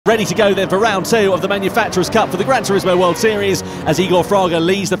ready to go then for round 2 of the Manufacturers' Cup for the Gran Turismo World Series, as Igor Fraga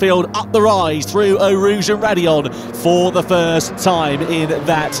leads the field up the rise through Eau Rouge and Raidillon for the first time in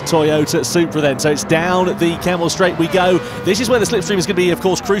that Toyota Supra then. So it's down the Camel Straight we go. This is where the slipstream is going to be, of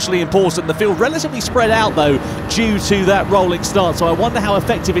course, crucially important. The field relatively spread out, though, due to that rolling start. So I wonder how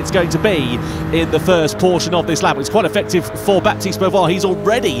effective it's going to be in the first portion of this lap. It's quite effective for Baptiste Beauvoir. He's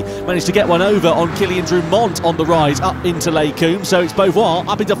already managed to get one over on Kylian Drumont on the rise up into Les Combes. So it's Beauvoir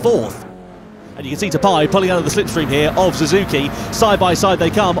up into 4th. And you can see Tapai pulling out of the slipstream here of Suzuki. Side by side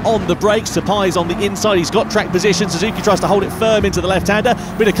they come on the brakes. Tapai's on the inside. He's got track position. Suzuki tries to hold it firm into the left-hander.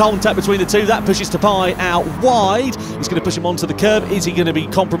 Bit of contact between the two. That pushes Tapai out wide. He's going to push him onto the curb. Is he going to be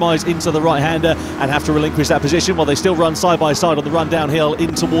compromised into the right-hander and have to relinquish that position while they still run side by side on the run downhill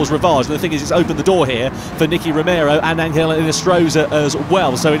in towards Rivage? And the thing is, it's opened the door here for Nicky Romero and Angel Inestrosa as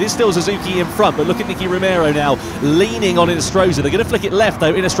well. So it is still Suzuki in front, but look at Nicky Romero now leaning on Inestrosa. They're going to flick it left,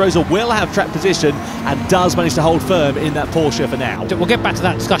 though. Inestrosa will have track position and does manage to hold firm in that Porsche for now. We'll get back to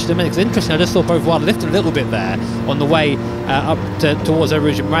that discussion in a minute. It's interesting, I just thought Beauvoir lifted a little bit there on the way up towards Eau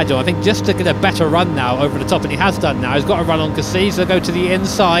Rouge and Raidillon. I think just to get a better run now over the top, and he has done now. He's got a run on Cassis, so go to the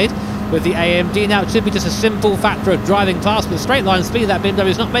inside with the AMD. Now it should be just a simple factor of driving past, but the straight line speed of that BMW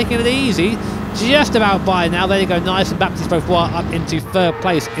is not making it easy. Just about by now. There you go, nice, and Baptiste Beauvoir up into 3rd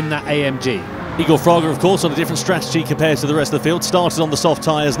place in that AMG. Igor Fraga, of course, on a different strategy compared to the rest of the field. Started on the soft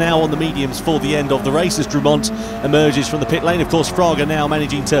tyres, now on the mediums for the end of the race as Drumont emerges from the pit lane. Of course, Fraga now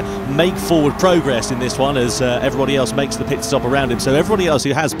managing to make forward progress in this one as everybody else makes the pit stop around him. So everybody else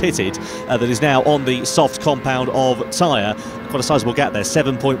who has pitted that is now on the soft compound of tyre. Quite a sizable gap there,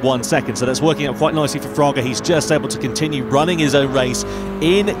 7.1 seconds. So that's working out quite nicely for Fraga. He's just able to continue running his own race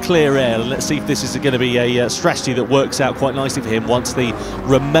in clear air. And let's see if this is going to be a strategy that works out quite nicely for him once the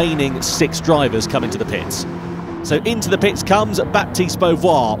remaining 6 drivers come into the pits. So into the pits comes Baptiste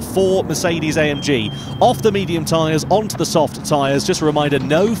Beauvoir for Mercedes AMG. Off the medium tyres, onto the soft tyres. Just a reminder,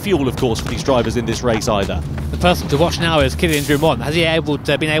 no fuel, of course, for these drivers in this race either. The person to watch now is Kylian Drumont. Has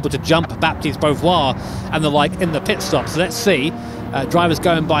he been able to jump Baptiste Beauvoir and the like in the pit stop? So let's see. Drivers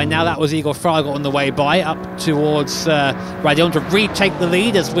going by now. That was Igor Fraga on the way by up towards Raidillon to retake the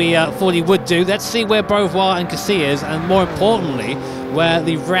lead, as we thought he would do. Let's see where Beauvoir and Cassis is, and more importantly, where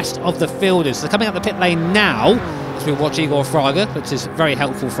the rest of the field is. So coming up the pit lane now, as we watch Igor Fraga, which is very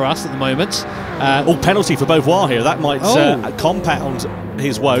helpful for us at the moment. Penalty for Beauvoir here. That might compound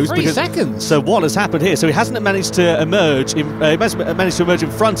his woes. 3 seconds. So what has happened here? So he hasn't managed to emerge. Managed to emerge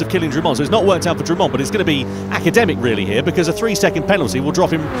in front of Kylian Drumont. So it's not worked out for Drumont, but it's going to be academic really here, because a 3-second penalty will drop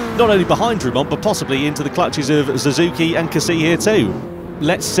him not only behind Drumont but possibly into the clutches of Suzuki and Cassis here too.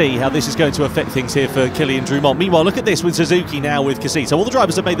 Let's see how this is going to affect things here for Kylian Drumont. Meanwhile, look at this with Suzuki now with Cassis. So all the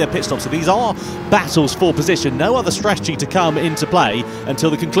drivers have made their pit stops. So these are battles for position. No other strategy to come into play until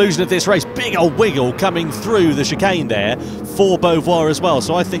the conclusion of this race. Big old wiggle coming through the chicane there for Beauvoir as well.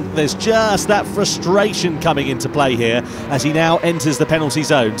 So I think there's just that frustration coming into play here as he now enters the penalty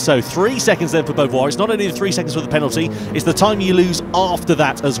zone. So 3 seconds then for Beauvoir. It's not only the 3 seconds for the penalty, it's the time you lose after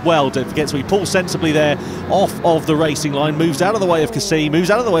that as well. Don't forget, so he pulls sensibly there off of the racing line, moves out of the way of Cassis, moves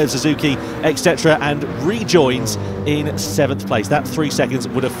out of the way of Suzuki, etc., and rejoins in 7th place. That 3 seconds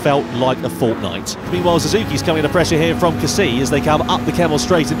would have felt like a fortnight. Meanwhile, Suzuki's coming under pressure here from Cassis as they come up the Camel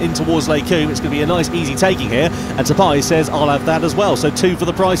Straight and in towards Les Combes. It's going to be a nice easy taking here, and Tapai says, I'll have that as well. So 2 for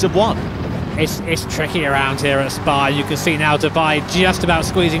the price of 1. It's tricky around here at Spa. You can see now Tapai just about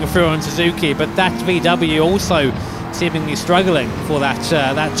squeezing through on Suzuki, but that VW also seemingly struggling for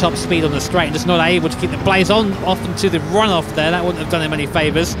that top speed on the straight and just not able to keep the blaze on off into the runoff there. That wouldn't have done him any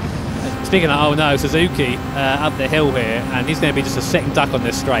favours. Speaking of, oh no, Suzuki up the hill here, and he's going to be just a sitting duck on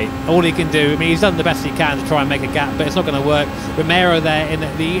this straight. All he can do, I mean, he's done the best he can to try and make a gap, but it's not going to work. Romero there in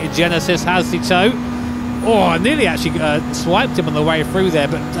the Genesis has the tow. Oh, I nearly actually swiped him on the way through there,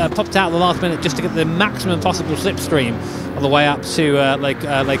 but popped out at the last minute just to get the maximum possible slipstream on the way up to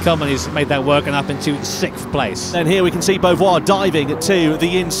Les Combes, and he's made that work and up into 6th place. And here we can see Beauvoir diving to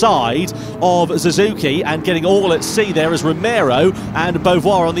the inside of Suzuki and getting all at sea there as Romero and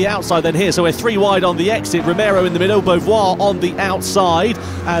Beauvoir on the outside then here. So we're 3 wide on the exit, Romero in the middle, Beauvoir on the outside,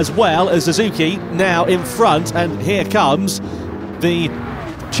 as well as Suzuki now in front, and here comes the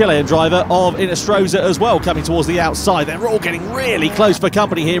Chilean driver of Inestrosa as well, coming towards the outside. They're all getting really close for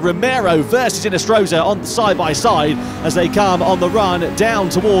company here. Romero versus Inestrosa on side by side as they come on the run down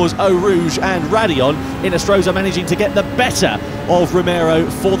towards Eau Rouge and Raidillon. Inestrosa managing to get the better of Romero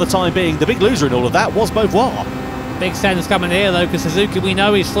for the time being. The big loser in all of that was Beauvoir. Big sense coming here though, because Suzuki, we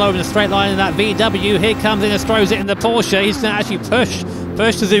know he's slow in a straight line in that VW. Here comes Inestrosa in the Porsche. He's going to actually push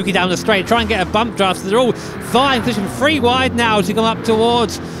push Suzuki down the straight, try and get a bump draft. So they're all vying, pushing 3 wide now to come up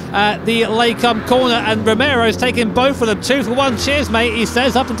towards the Lecombe corner, and Romero's taking both of them. 2 for 1. Cheers, mate, he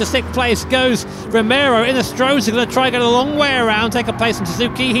says. Up into 6th place goes Romero. In a Stroza, going to try and get a long way around, take a place from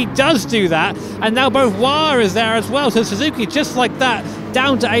Suzuki. He does do that, and now both Wire is there as well. So Suzuki, just like that,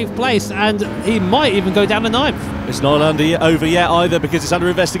 down to 8th place, and he might even go down to 9th. It's not over yet either, because it's under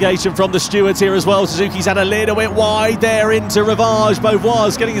investigation from the stewards here as well. Suzuki's had a little bit wide there into Rivage.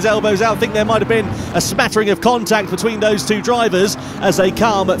 Beauvoir's getting his elbows out. I think there might have been a smattering of contact between those two drivers as they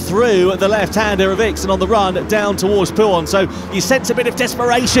come through the left-hander of Ixon on the run down towards Pouon. So you sense a bit of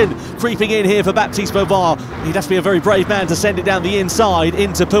desperation creeping in here for Baptiste Beauvoir. He'd have to be a very brave man to send it down the inside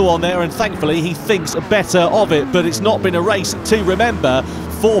into Pouon there, and thankfully he thinks better of it. But it's not been a race to remember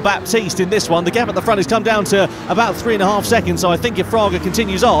for Baptiste in this one. The gap at the front has come down to about 3.5 seconds, so I think if Fraga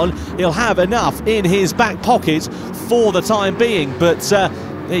continues on, he'll have enough in his back pocket for the time being. But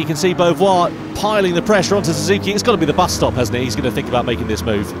there you can see Beauvoir piling the pressure onto Suzuki. It's got to be the bus stop, hasn't it? He's going to think about making this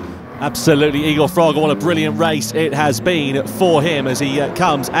move. Absolutely, Igor Fraga, what a brilliant race it has been for him as he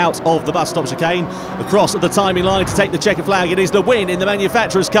comes out of the bus stop chicane across the timing line to take the checkered flag. It is the win in the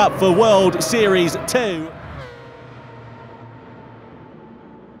Manufacturers' Cup for World Series 2.